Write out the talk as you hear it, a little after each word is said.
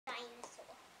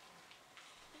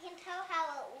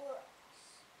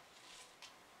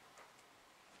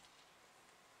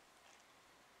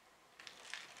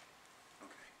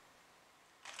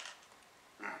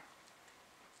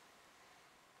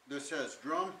This says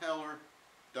Drumheller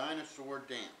Dinosaur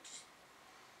Dance.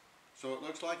 So it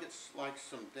looks like it's like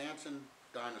some dancing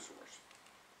dinosaurs.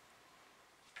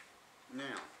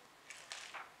 Now,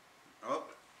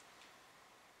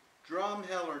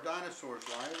 Drumheller dinosaurs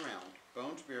lie around,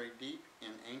 bones buried deep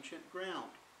in ancient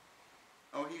ground.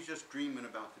 Oh, he's just dreaming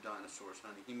about the dinosaurs,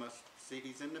 honey. He must see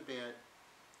he's in the bed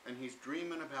and he's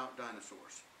dreaming about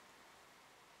dinosaurs.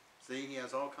 See, he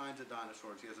has all kinds of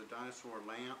dinosaurs. He has a dinosaur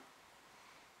lamp,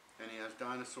 and he has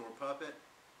dinosaur puppet,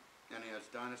 and he has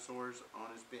dinosaurs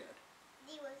on his bed.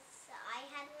 I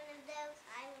had one of those.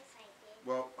 I wish I did.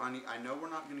 Well, I know we're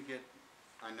not going to get.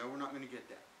 I know we're not going to get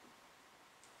that.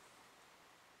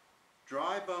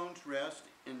 Dry bones rest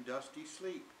in dusty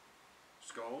sleep.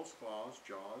 Skulls, claws,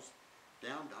 jaws,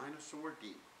 down dinosaur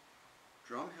deep.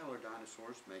 Drumheller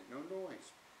dinosaurs make no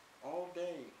noise. All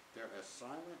day they're as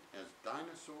silent as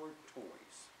dinosaur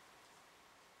toys.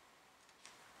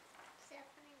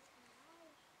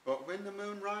 But when the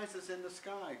moon rises in the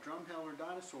sky, Drumheller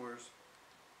dinosaurs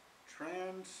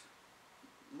transmogrify.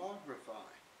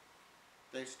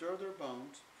 They stir their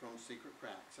bones from secret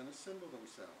cracks and assemble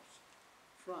themselves,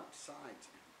 front, sides,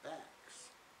 and backs.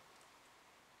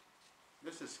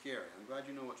 This is scary. I'm glad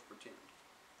you know what's pretend.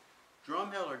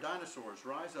 Drumheller dinosaurs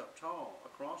rise up tall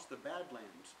across the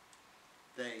Badlands.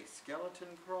 They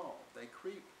skeleton crawl. They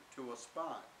creep to a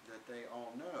spot that they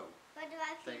all know. But they're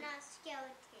actually not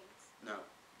skeletons. No.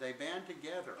 They band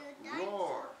together. They're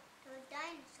roar. They're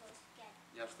dinosaurs together.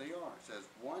 Yes, they are. It says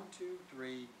 1, 2,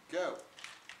 3, go.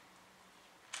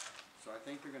 So I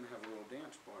think they're going to have a little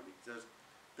dance party. It says,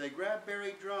 they grab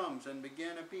buried drums and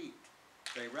begin a beat.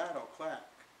 They rattle, clack,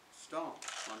 stomp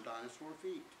on dinosaur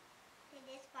feet.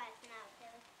 This part's not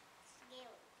so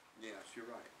scary. Yes, you're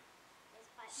right.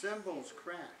 Cymbals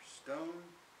crash, stone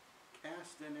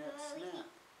cast in it snap.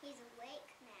 He's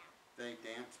awake now. They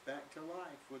dance back to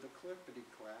life with a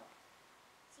clippity-clap.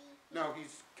 See? No,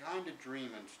 he's kind of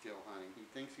dreaming still, honey. He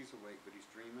thinks he's awake, but he's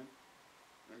dreaming.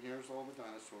 And here's all the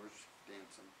dinosaurs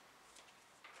dancing.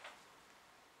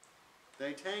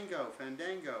 They tango,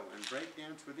 fandango, and break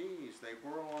dance with ease. They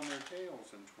whirl on their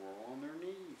tails and twirl on their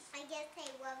knees. I guess they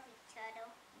love each other.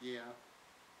 Yeah,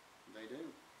 they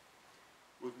do.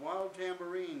 With wild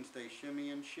tambourines, they shimmy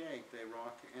and shake. They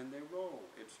rock and they roll.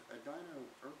 It's a dino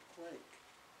earthquake.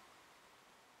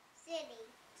 Silly.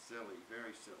 Silly,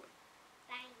 very silly.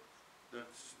 Thanks. The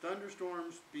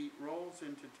thunderstorms beat rolls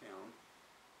into town.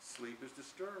 Sleep is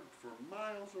disturbed for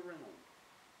miles around.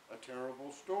 A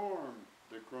terrible storm,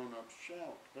 the grown-ups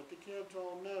shout, but the kids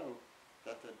all know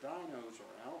that the dinos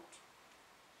are out.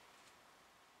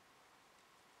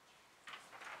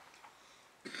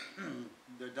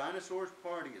 The dinosaurs'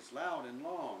 party is loud and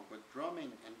long with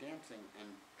drumming and dancing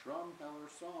and Drumheller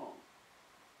song.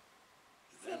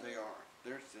 There they are.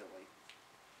 They're silly.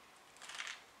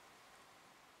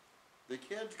 The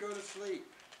kids go to sleep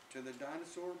to the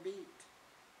dinosaur beat.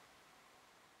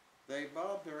 They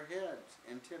bob their heads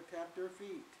and tip-tap their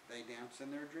feet. They dance in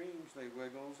their dreams. They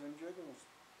wiggles and jiggles.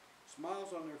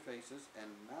 Smiles on their faces and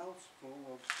mouths full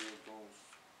of giggles.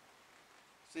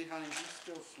 See, honey, he's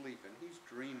still sleeping. He's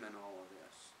dreaming all of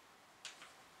this.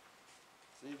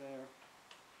 See there?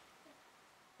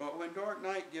 But when dark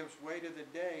night gives way to the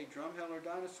day, Drumheller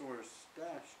dinosaurs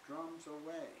stash drums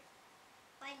away.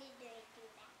 Why did they do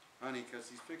that? Honey, because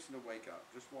he's fixing to wake up.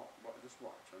 Just watch,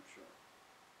 I'm sure.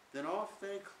 Then off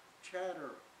they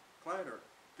clatter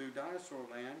through dinosaur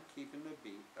land, keeping the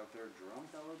beat of their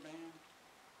Drumheller band.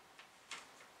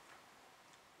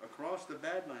 Across the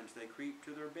Badlands they creep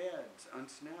to their beds,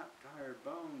 unsnap tired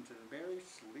bones and very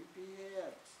sleepy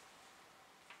heads.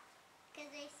 Because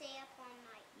they stay up all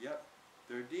night. Yep.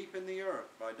 They're deep in the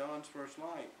earth by dawn's first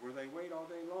light, where they wait all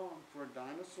day long for a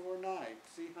dinosaur night.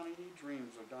 See, honey, he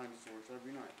dreams of dinosaurs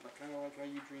every night. Kind of like how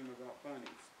you dream about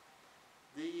bunnies.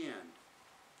 The end.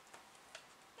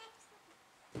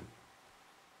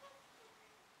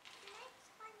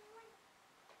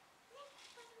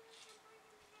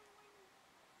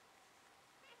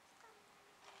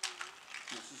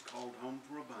 This is called Home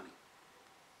for a Bunny.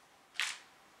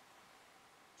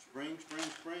 Spring, spring,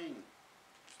 spring,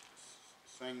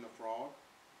 sang the frog.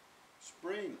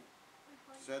 Spring,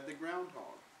 said the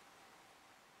groundhog.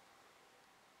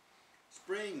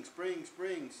 Spring, spring,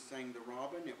 spring, sang the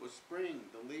robin. It was spring.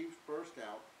 The leaves burst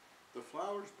out, the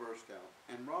flowers burst out,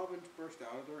 and robins burst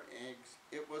out of their eggs.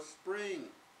 It was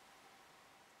spring.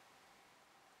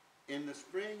 In the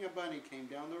spring, a bunny came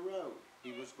down the road.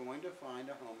 He was going to find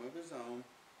a home of his own.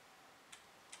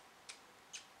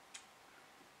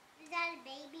 Is that a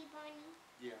baby bunny?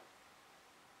 Yeah.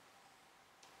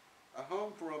 A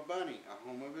home for a bunny, a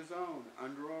home of his own,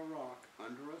 under a rock,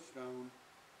 under a stone.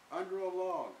 under a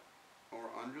log, or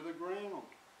under the ground.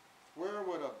 Where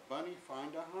would a bunny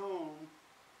find a home?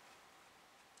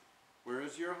 Where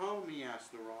is your home? He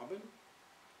asked the robin.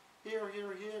 Here,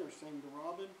 here, here, sang the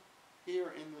robin.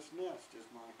 Here in this nest is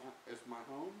my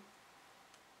home.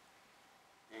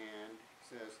 And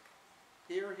he says,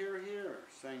 here, here, here,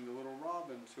 sang the little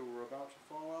robins who were about to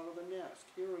fall out of the nest.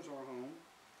 Here is our home.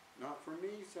 Not for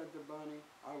me, said the bunny.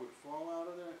 I would fall out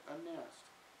of a nest.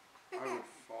 I would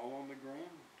fall on the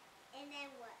ground. And then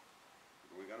what?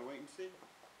 We gotta wait and see.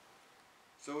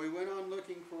 So he went on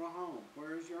looking for a home.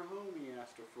 Where is your home? He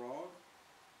asked a frog.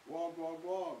 Wog, wog,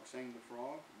 wog, sang the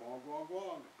frog. Wog, wog,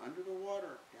 wog, under the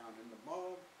water, down in the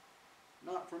bog.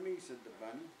 Not for me, said the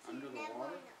bunny, under the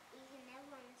water. You can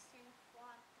never understand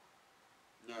frog.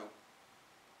 No.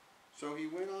 So he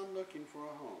went on looking for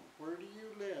a home. Where do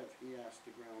you live? He asked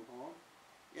the groundhog.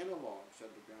 In a log,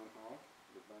 said the groundhog.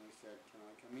 The bunny said, can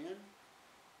I come in?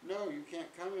 No, you can't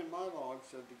come in my log,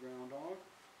 said the groundhog.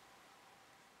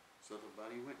 So the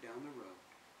bunny went down the road.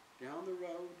 Down the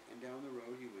road and down the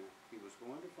road he went. He was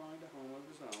going to find a home of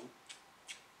his own.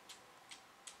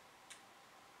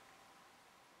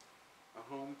 A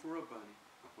home for a bunny.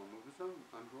 A home of his own,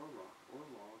 under a rock or a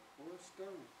log or a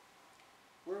stone.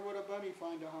 Where would a bunny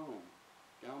find a home?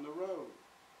 Down the road,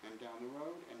 and down the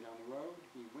road, and down the road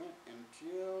he went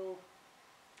until...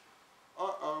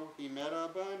 he met a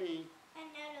bunny.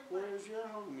 Another bunny. Where's your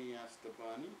home? He asked the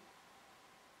bunny.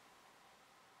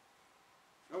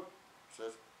 Oh,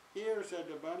 says, here, said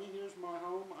the bunny, here's my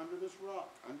home under this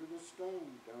rock, under this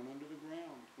stone, down under the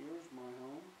ground. Here's my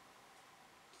home.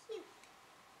 Cute.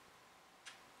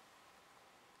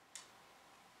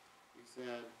 He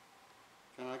said,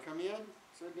 can I come in?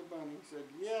 Said the bunny. He said,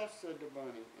 yes, said the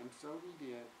bunny. And so he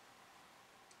did.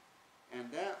 And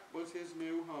that was his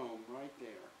new home right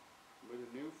there, with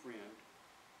a new friend.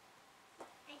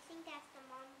 I think that's the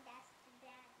mom, that's the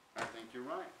dad. I think you're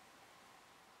right.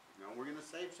 Now we're going to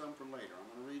save some for later. I'm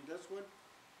going to read this one,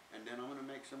 and then I'm going to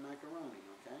make some macaroni,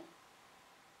 okay?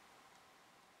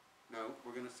 No,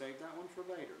 we're going to save that one for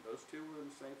later. Those two we're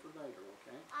going to save for later,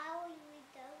 okay? I always read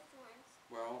those ones.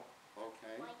 Well,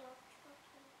 okay. Why don't you?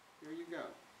 Here you go.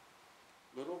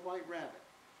 Little White Rabbit.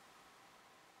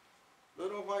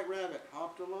 Little White Rabbit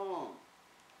hopped along.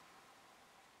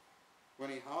 When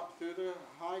he hopped through the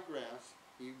high grass,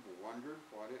 he wondered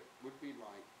what it would be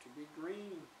like to be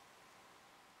green.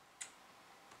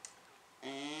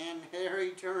 And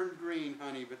Harry turned green,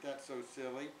 honey, but that's so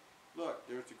silly. Look,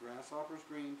 there's the grasshopper's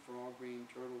green, frog green,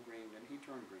 turtle green, then he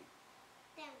turned green.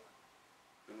 Then what?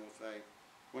 Then we'll say,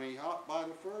 when he hopped by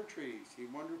the fir trees, he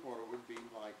wondered what it would be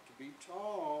like to be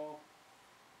tall.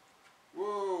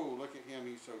 Whoa, look at him,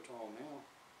 he's so tall now.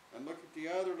 And look at the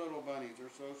other little bunnies, they're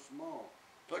so small.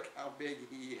 Look how big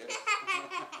he is.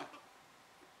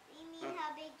 You mean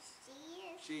how big she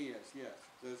is? She is, yes.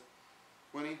 It says,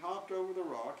 when he hopped over the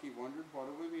rock, he wondered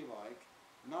what it would be like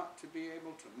not to be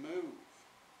able to move.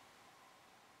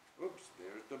 Oops,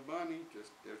 there's the bunny.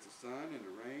 There's the sun and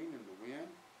the rain and the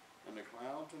wind and the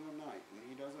clouds and the night, and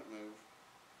he doesn't move.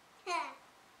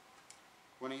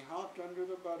 When he hopped under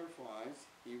the butterflies,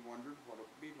 he wondered what it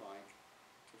would be like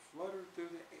to flutter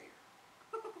through the air.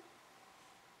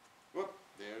 Whoop,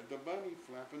 there's the bunny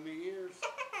flapping the ears.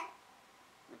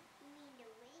 You mean the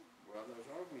wing? Well,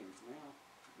 those are wings now.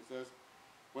 It says,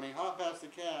 when he hopped past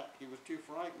the cat, he was too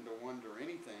frightened to wonder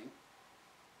anything.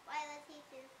 Why was he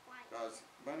so frightened? Because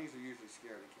bunnies are usually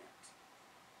scared of cats.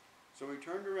 So he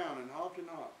turned around and hopped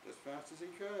as fast as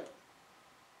he could.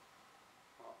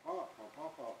 Hop, hop, hop,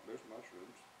 hop, hop. There's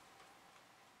mushrooms.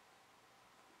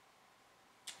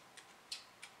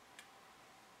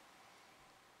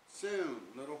 Soon,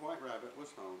 Little White Rabbit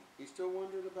was home. He still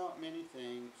wondered about many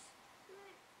things.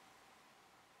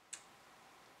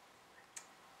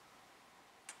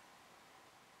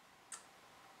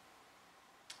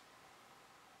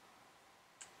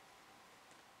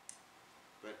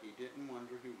 But he didn't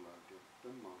wonder who loved him,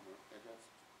 the mama. And that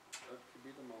could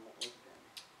be the mama or the daddy.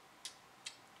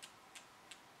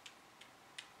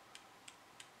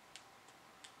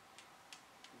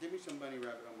 Give me some bunny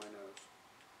rabbit on my nose.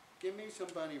 Give me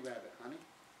some bunny rabbit, honey.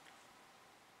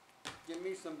 Give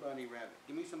me some bunny rabbit.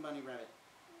 Give me some bunny rabbit.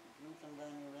 Give me some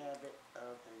bunny rabbit.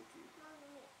 Oh, thank you.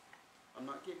 I'm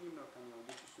not getting you milk, honey. I'll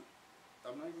get you some.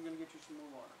 I'm not even going to get you some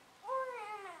more water.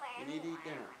 You need to eat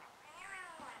dinner.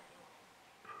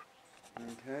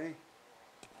 Okay.